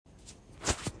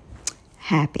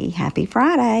Happy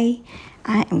Friday.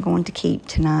 I am going to keep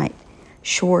tonight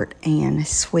short and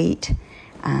sweet.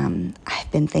 I've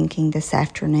been thinking this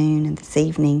afternoon and this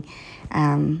evening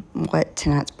what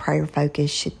tonight's prayer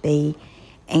focus should be,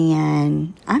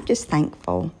 and I'm just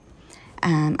thankful.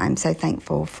 I'm so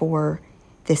thankful for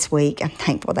this week. I'm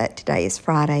thankful that today is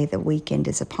Friday. The weekend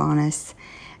is upon us.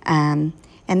 And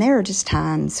there are just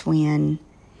times when,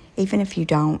 even if you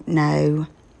don't know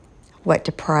what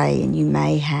to pray and you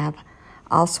may have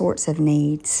all sorts of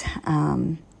needs,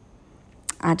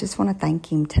 I just want to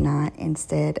thank Him tonight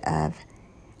instead of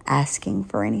asking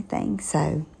for anything.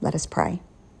 So let us pray.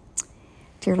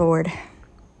 Dear Lord,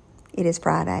 it is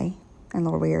Friday, and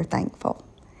Lord, we are thankful.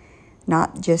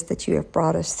 Not just that you have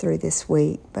brought us through this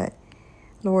week, but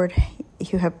Lord,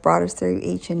 you have brought us through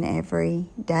each and every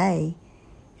day,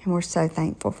 and we're so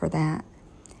thankful for that.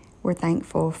 We're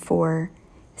thankful for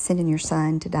sending your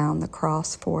Son to die on the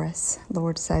cross for us,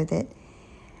 Lord, so that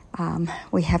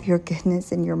we have your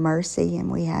goodness and your mercy, and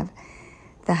we have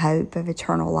the hope of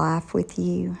eternal life with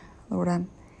you. Lord, I'm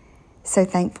so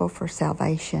thankful for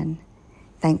salvation,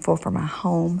 thankful for my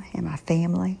home and my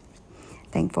family,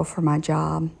 thankful for my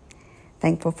job,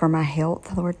 thankful for my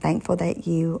health, Lord, thankful that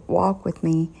you walk with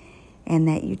me and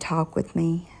that you talk with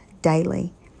me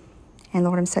daily. And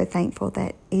Lord, I'm so thankful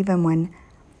that even when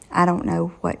I don't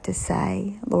know what to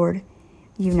say, Lord,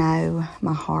 you know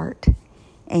my heart,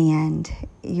 and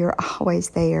you're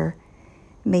always there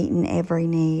meeting every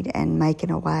need and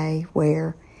making a way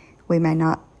where we may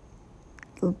not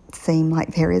seem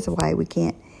like there is a way. We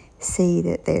can't see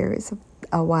that there is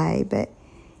a way, but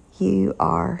you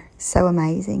are so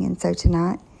amazing. And so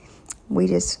tonight, we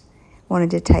just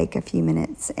wanted to take a few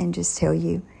minutes and just tell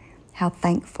you how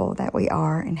thankful that we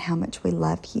are and how much we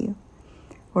love you.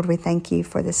 Lord, we thank you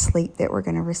for the sleep that we're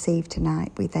going to receive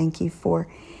tonight. We thank you for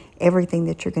everything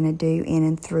that you're going to do in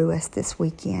and through us this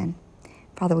weekend.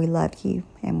 Father, we love you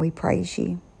and we praise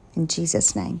you. In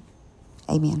Jesus' name,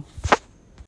 amen.